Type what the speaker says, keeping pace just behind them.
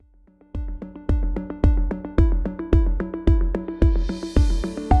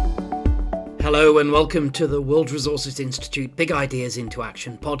Hello and welcome to the World Resources Institute Big Ideas into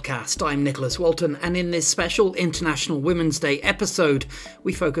Action podcast. I'm Nicholas Walton, and in this special International Women's Day episode,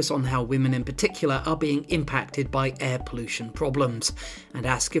 we focus on how women in particular are being impacted by air pollution problems and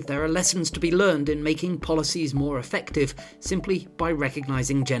ask if there are lessons to be learned in making policies more effective simply by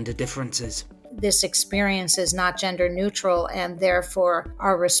recognising gender differences. This experience is not gender neutral, and therefore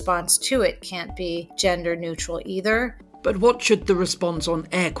our response to it can't be gender neutral either. But what should the response on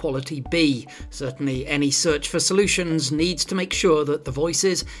air quality be? Certainly any search for solutions needs to make sure that the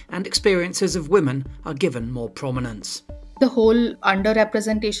voices and experiences of women are given more prominence. The whole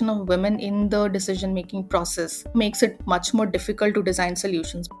underrepresentation of women in the decision-making process makes it much more difficult to design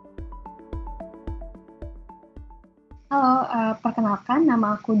solutions. Halo, perkenalkan,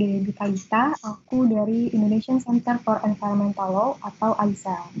 nama aku Dewi Kalista. Aku dari Indonesian Center for Environmental Law atau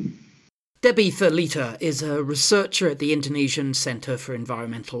AICEL. Debbie Thalita is a researcher at the Indonesian Center for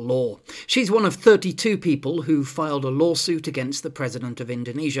Environmental Law. She's one of 32 people who filed a lawsuit against the President of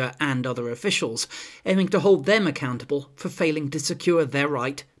Indonesia and other officials, aiming to hold them accountable for failing to secure their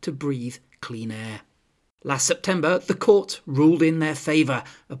right to breathe clean air. Last September, the court ruled in their favour,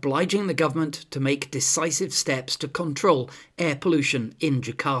 obliging the government to make decisive steps to control air pollution in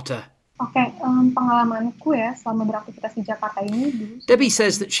Jakarta. Pengalamanku selama beraktivitas di Jakarta ini. Debbie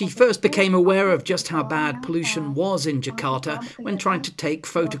says that she first became aware of just how bad pollution was in Jakarta when trying to take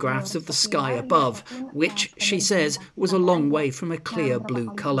photographs of the sky above, which, she says, was a long way from a clear blue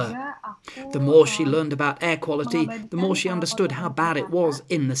colour. The more she learned about air quality, the more she understood how bad it was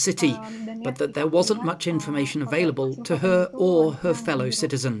in the city, but that there wasn't much information available to her or her fellow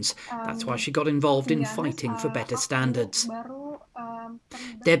citizens. That's why she got involved in fighting for better standards.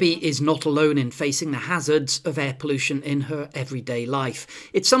 Debbie is not alone in facing the hazards of air pollution in her everyday life.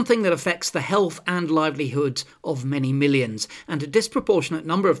 It's something that affects the health and livelihoods of many millions, and a disproportionate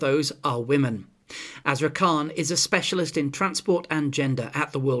number of those are women. Azra Khan is a specialist in transport and gender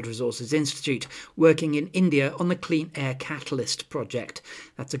at the World Resources Institute, working in India on the Clean Air Catalyst project.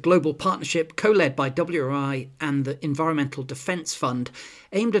 That's a global partnership co-led by WRI and the Environmental Defence Fund,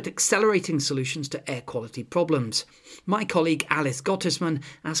 aimed at accelerating solutions to air quality problems. My colleague Alice Gottesman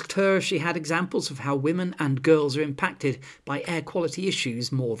asked her if she had examples of how women and girls are impacted by air quality issues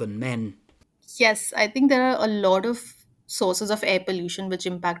more than men. Yes, I think there are a lot of sources of air pollution which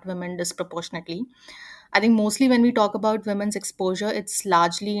impact women disproportionately. I think mostly when we talk about women's exposure, it's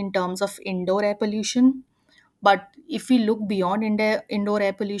largely in terms of indoor air pollution. But if we look beyond indoor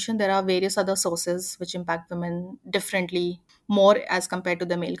air pollution, there are various other sources which impact women differently, more as compared to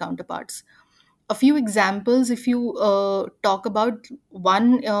their male counterparts. A few examples, if you talk about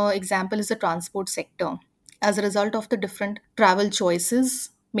one example, is the transport sector. As a result of the different travel choices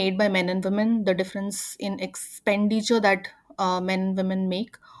made by men and women, the difference in expenditure that men and women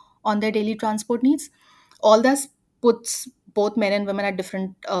make on their daily transport needs, all that puts both men and women at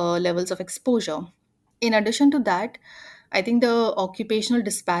different levels of exposure. In addition to that, I think the occupational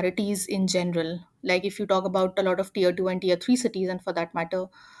disparities in general, like if you talk about a lot of tier 2 and tier 3 cities, and for that matter,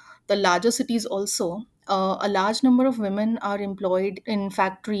 the larger cities also, a large number of women are employed in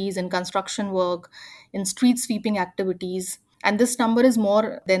factories, in construction work, in street sweeping activities. And this number is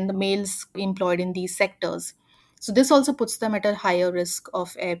more than the males employed in these sectors. So this also puts them at a higher risk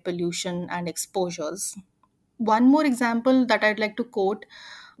of air pollution and exposures. One more example that I'd like to quote,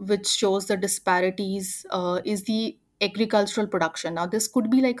 which shows the disparities, is the agricultural production. Now, this could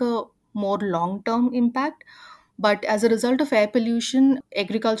be like a more long term impact, but as a result of air pollution,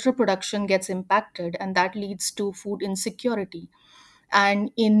 agricultural production gets impacted, and that leads to food insecurity.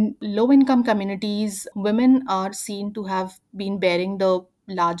 And in low income communities, women are seen to have been bearing the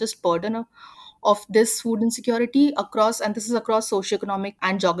largest burden of this food insecurity across, and this is across socioeconomic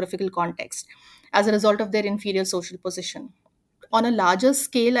and geographical context, as a result of their inferior social position. On a larger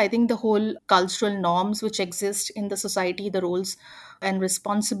scale, I think the whole cultural norms which exist in the society, the roles and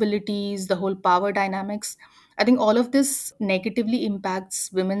responsibilities, the whole power dynamics, I think all of this negatively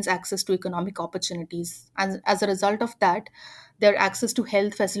impacts women's access to economic opportunities. And as a result of that, their access to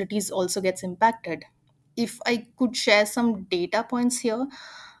health facilities also gets impacted. If I could share some data points here,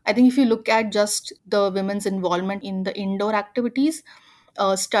 I think if you look at just the women's involvement in the indoor activities,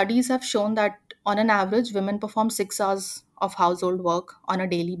 studies have shown that on an average, women perform 6 hours of household work on a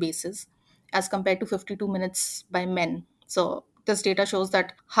daily basis as compared to 52 minutes by men. So this data shows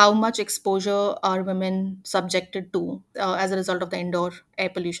that how much exposure are women subjected to as a result of the indoor air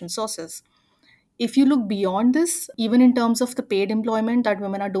pollution sources. If you look beyond this, even in terms of the paid employment that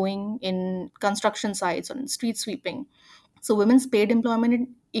women are doing in construction sites or in street sweeping, so women's paid employment,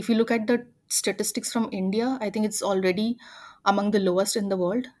 if you look at the statistics from India, I think it's already among the lowest in the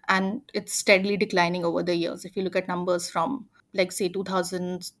world, and it's steadily declining over the years. If you look at numbers from, like, say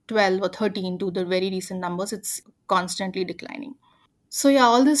 2012 or 13 to the very recent numbers, it's constantly declining. So yeah,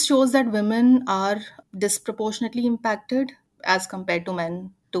 all this shows that women are disproportionately impacted as compared to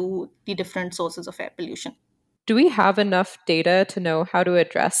men to the different sources of air pollution. Do we have enough data to know how to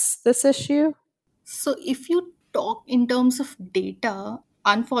address this issue? So, if you talk in terms of data,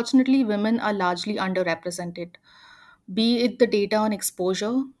 unfortunately, women are largely underrepresented, be it the data on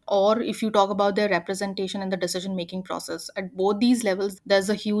exposure or if you talk about their representation in the decision making process. At both these levels, there's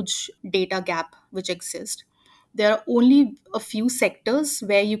a huge data gap which exists. There are only a few sectors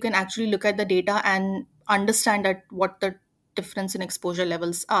where you can actually look at the data and understand at what the difference in exposure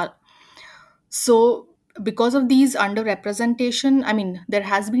levels are. So, because of these underrepresentation, I mean, there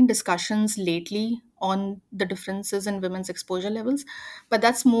has been discussions lately on the differences in women's exposure levels, but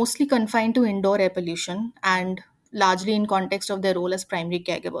that's mostly confined to indoor air pollution and largely in context of their role as primary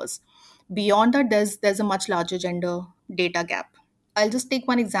caregivers. Beyond that, there's a much larger gender data gap. I'll just take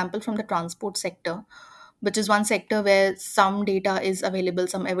one example from the transport sector, which is one sector where some data is available,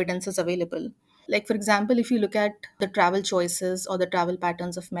 some evidence is available. Like, for example, if you look at the travel choices or the travel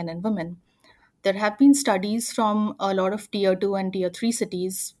patterns of men and women, there have been studies from a lot of tier 2 and tier 3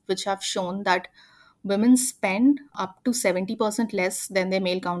 cities which have shown that women spend up to 70% less than their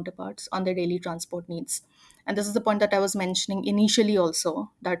male counterparts on their daily transport needs. And this is the point that I was mentioning initially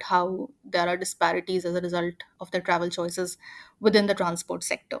also, that how there are disparities as a result of their travel choices within the transport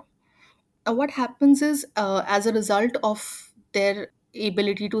sector. What happens is, as a result of their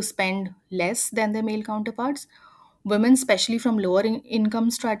ability to spend less than their male counterparts, women, especially from lower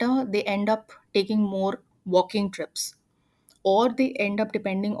income strata, they end up taking more walking trips, or they end up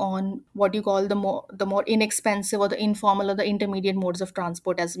depending on what you call the more inexpensive or the informal or the intermediate modes of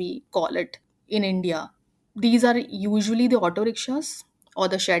transport, as we call it in India. These are usually the auto rickshaws or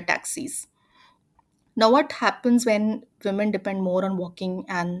the shared taxis. Now, what happens when women depend more on walking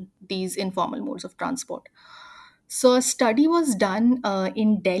and these informal modes of transport? So, a study was done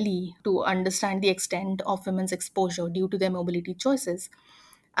in Delhi to understand the extent of women's exposure due to their mobility choices.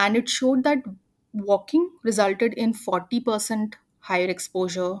 And it showed that walking resulted in 40% higher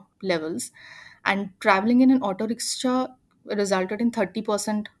exposure levels, and traveling in an auto rickshaw resulted in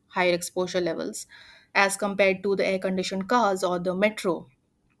 30% higher exposure levels as compared to the air conditioned cars or the metro.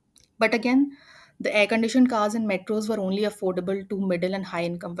 But again, the air conditioned cars and metros were only affordable to middle and high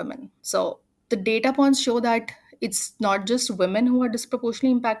income women. So the data points show that it's not just women who are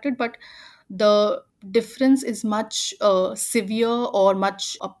disproportionately impacted, but the difference is much severe or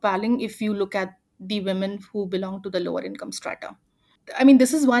much appalling if you look at the women who belong to the lower income strata. I mean,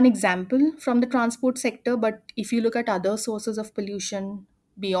 this is one example from the transport sector, but if you look at other sources of pollution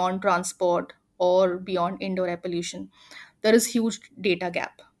beyond transport or beyond indoor air pollution, there is huge data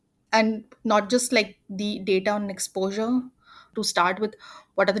gap. And not just like the data on exposure, to start with,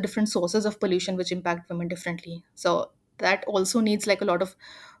 what are the different sources of pollution which impact women differently? So that also needs like a lot of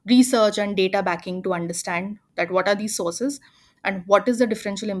research and data backing to understand that what are these sources and what is the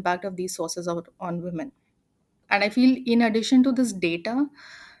differential impact of these sources on women. And I feel, in addition to this data,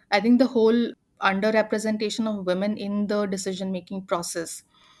 I think the whole underrepresentation of women in the decision making process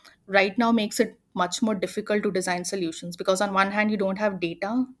right now makes it much more difficult to design solutions, because on one hand you don't have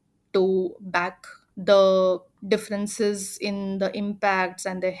data to back the differences in the impacts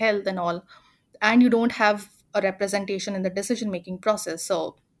and the health and all, and you don't have a representation in the decision making process.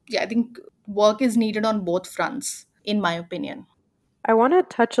 So yeah, I think work is needed on both fronts, in my opinion. I want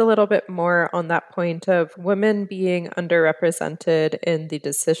to touch a little bit more on that point of women being underrepresented in the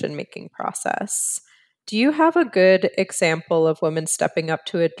decision making process. Do you have a good example of women stepping up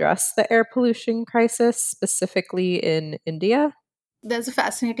to address the air pollution crisis, specifically in India? There's a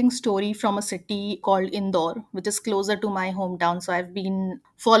fascinating story from a city called Indore, which is closer to my hometown. So I've been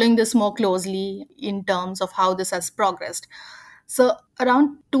following this more closely in terms of how this has progressed. So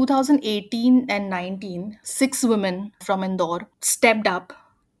around 2018 and 19, six women from Indore stepped up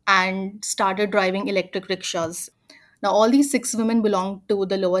and started driving electric rickshaws. Now, all these six women belonged to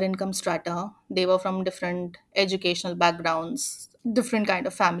the lower income strata. They were from different educational backgrounds, different kind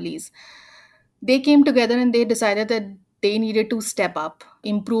of families. They came together and they decided that they needed to step up,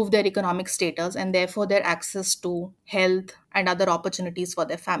 improve their economic status, and therefore their access to health and other opportunities for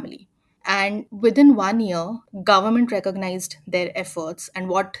their family. And within 1 year, government recognized their efforts and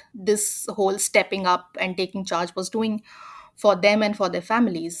what this whole stepping up and taking charge was doing for them and for their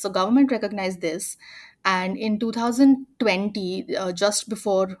families. So government recognized this, and in 2020, just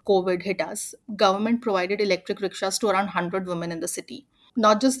before COVID hit us, government provided electric rickshaws to around 100 women in the city.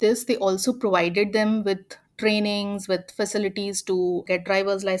 Not just this, they also provided them with trainings, with facilities to get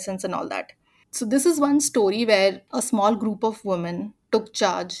driver's license and all that. So this is one story where a small group of women took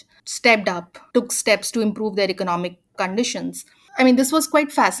charge, stepped up, took steps to improve their economic conditions. I mean, this was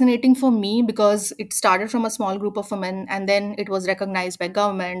quite fascinating for me because it started from a small group of women, and then it was recognized by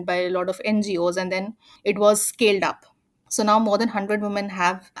government, by a lot of NGOs, and then it was scaled up. So now more than 100 women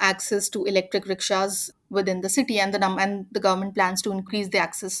have access to electric rickshaws within the city, and the government plans to increase the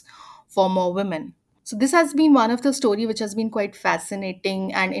access for more women. So this has been one of the story which has been quite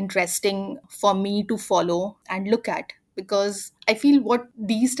fascinating and interesting for me to follow and look at, because I feel what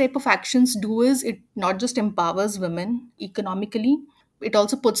these type of actions do is it not just empowers women economically, it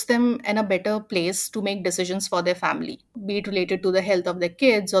also puts them in a better place to make decisions for their family, be it related to the health of their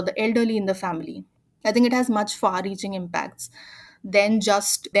kids or the elderly in the family. I think it has much far reaching impacts than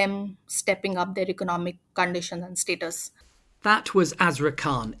just them stepping up their economic condition and status. That was Azra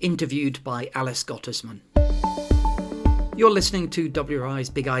Khan, interviewed by Alice Gottesman. You're listening to WRI's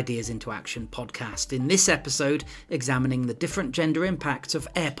Big Ideas into Action podcast, in this episode examining the different gender impacts of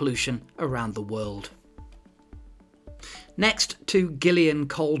air pollution around the world. Next to Gillian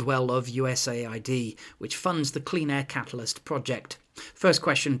Caldwell of USAID, which funds the Clean Air Catalyst project. First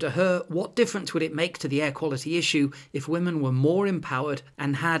question to her: what difference would it make to the air quality issue if women were more empowered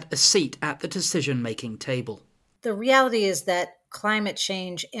and had a seat at the decision-making table? The reality is that climate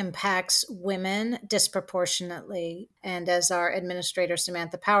change impacts women disproportionately. And as our administrator,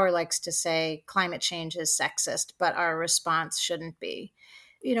 Samantha Power, likes to say, climate change is sexist, but our response shouldn't be.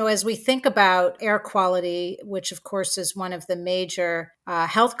 You know, as we think about air quality, which of course is one of the major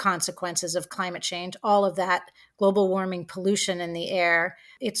health consequences of climate change, all of that global warming pollution in the air,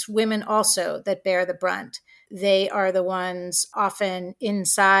 it's women also that bear the brunt. They are the ones often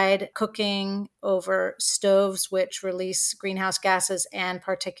inside cooking over stoves, which release greenhouse gases and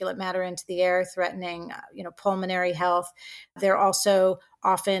particulate matter into the air, threatening, pulmonary health. They're also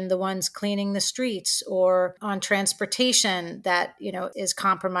often the ones cleaning the streets or on transportation that, is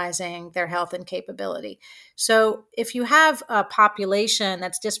compromising their health and capability. So if you have a population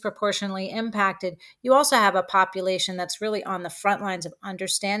that's disproportionately impacted, you also have a population that's really on the front lines of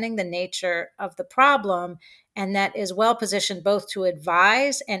understanding the nature of the problem, and that is well positioned both to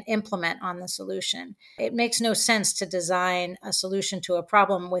advise and implement on the solution. It makes no sense to design a solution to a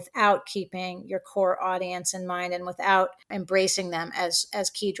problem without keeping your core audience in mind and without embracing them as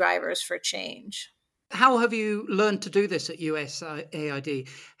key drivers for change. How have you learned to do this at USAID?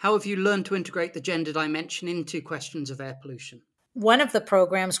 How have you learned to integrate the gender dimension into questions of air pollution? One of the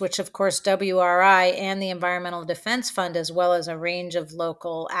programs, which of course WRI and the Environmental Defense Fund, as well as a range of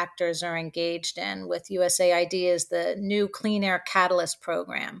local actors, are engaged in with USAID, is the new Clean Air Catalyst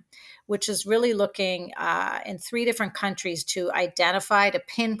program, which is really looking in 3 different countries to identify, to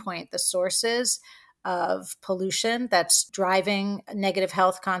pinpoint the sources of pollution that's driving negative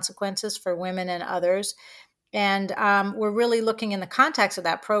health consequences for women and others. And we're really looking in the context of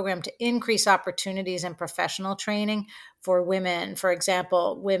that program to increase opportunities in professional training for women, for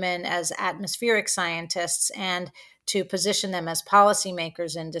example, women as atmospheric scientists, and to position them as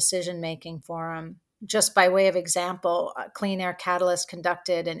policymakers in decision-making forum. Just by way of example, Clean Air Catalyst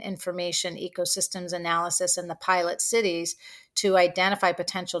conducted an information ecosystems analysis in the pilot cities to identify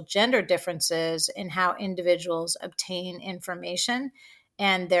potential gender differences in how individuals obtain information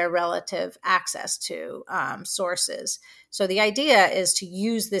and their relative access to sources. So the idea is to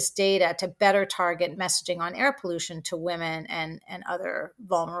use this data to better target messaging on air pollution to women and other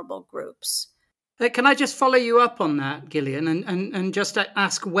vulnerable groups. Can I just follow you up on that, Gillian, and just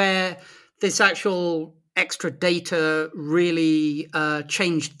ask where this actual extra data really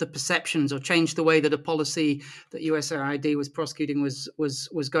changed the perceptions or changed the way that a policy that USAID was prosecuting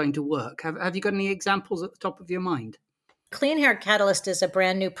was going to work? Have you got any examples at the top of your mind? Clean Air Catalyst is a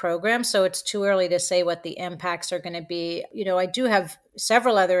brand new program, so it's too early to say what the impacts are going to be. I do have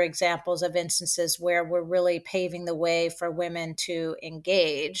several other examples of instances where we're really paving the way for women to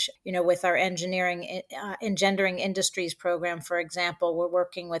engage. With our engendering industries program, for example, we're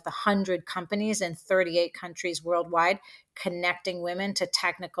working with 100 companies in 38 countries worldwide, connecting women to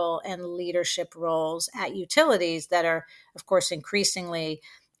technical and leadership roles at utilities that are, of course, increasingly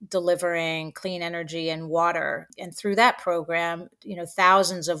delivering clean energy and water. And through that program,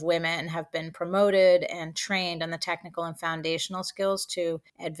 thousands of women have been promoted and trained on the technical and foundational skills to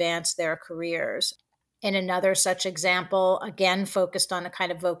advance their careers. In another such example, again, focused on a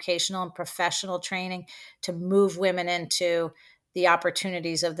kind of vocational and professional training to move women into the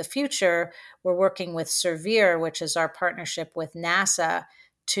opportunities of the future, we're working with Servier, which is our partnership with NASA,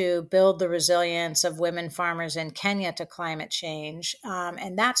 to build the resilience of women farmers in Kenya to climate change.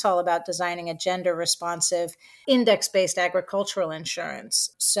 And that's all about designing a gender responsive index-based agricultural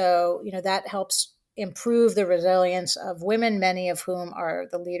insurance. So, that helps improve the resilience of women, many of whom are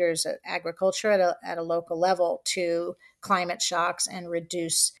the leaders of agriculture at a local level, to climate shocks and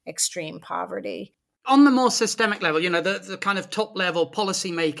reduce extreme poverty. On the more systemic level, the kind of top level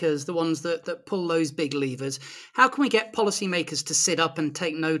policymakers, the ones that pull those big levers, how can we get policymakers to sit up and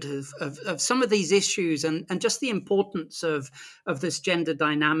take note of some of these issues and just the importance of this gender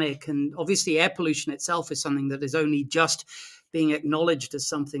dynamic? And obviously air pollution itself is something that is only just being acknowledged as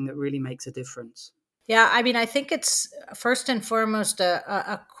something that really makes a difference. Yeah, I think it's first and foremost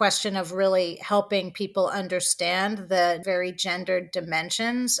a question of really helping people understand the very gendered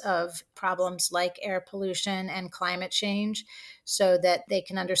dimensions of problems like air pollution and climate change, so that they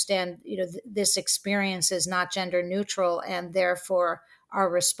can understand, this experience is not gender neutral, and therefore our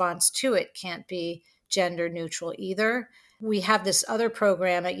response to it can't be gender neutral either. We have this other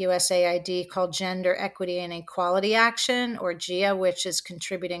program at USAID called Gender Equity and Equality Action, or GEA, which is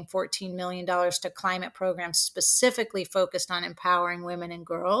contributing $14 million to climate programs specifically focused on empowering women and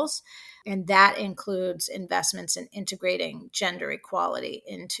girls. And that includes investments in integrating gender equality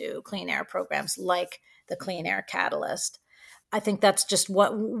into clean air programs like the Clean Air Catalyst. I think that's just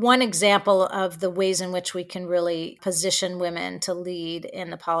one example of the ways in which we can really position women to lead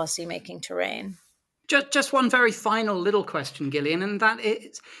in the policymaking terrain. Just one very final little question, Gillian, and that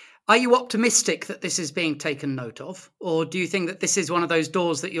is, are you optimistic that this is being taken note of? Or do you think that this is one of those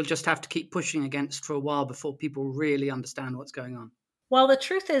doors that you'll just have to keep pushing against for a while before people really understand what's going on? Well, the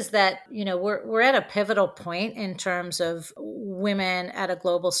truth is that, we're at a pivotal point in terms of women at a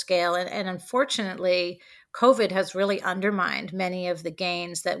global scale. And unfortunately, COVID has really undermined many of the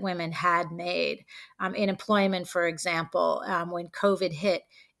gains that women had made. In employment, for example, when COVID hit,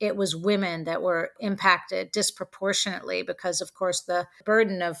 it was women that were impacted disproportionately because, of course, the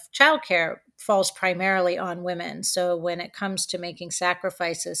burden of childcare falls primarily on women. So when it comes to making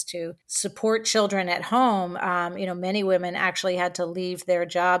sacrifices to support children at home, many women actually had to leave their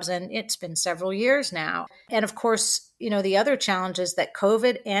jobs, and it's been several years now. And of course, the other challenge is that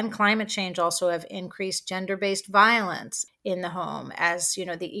COVID and climate change also have increased gender-based violence in the home as,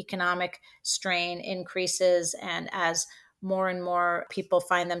 the economic strain increases and as more and more people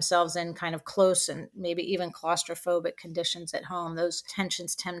find themselves in kind of close and maybe even claustrophobic conditions at home. Those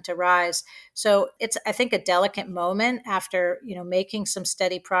tensions tend to rise. So it's, I think, a delicate moment after, making some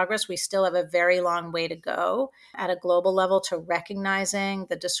steady progress. We still have a very long way to go at a global level to recognizing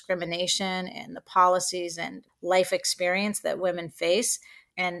the discrimination and the policies and life experience that women face.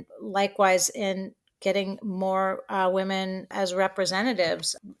 And likewise in getting more women as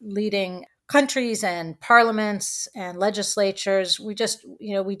representatives leading countries and parliaments and legislatures. We just,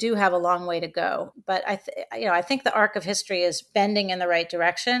 we do have a long way to go. But I think the arc of history is bending in the right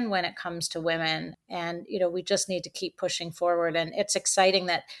direction when it comes to women. And, we just need to keep pushing forward. And it's exciting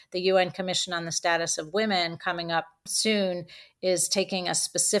that the UN Commission on the Status of Women coming up soon is taking a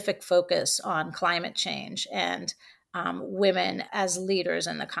specific focus on climate change and women as leaders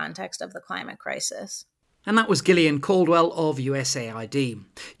in the context of the climate crisis. And that was Gillian Caldwell of USAID.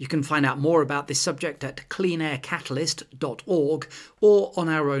 You can find out more about this subject at cleanaircatalyst.org or on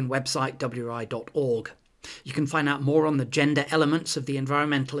our own website, wri.org. You can find out more on the gender elements of the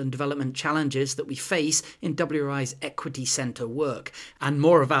environmental and development challenges that we face in WRI's Equity Centre work, and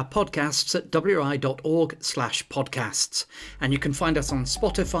more of our podcasts at wri.org/podcasts. And you can find us on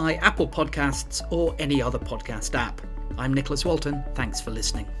Spotify, Apple Podcasts, or any other podcast app. I'm Nicholas Walton. Thanks for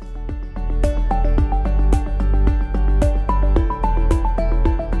listening.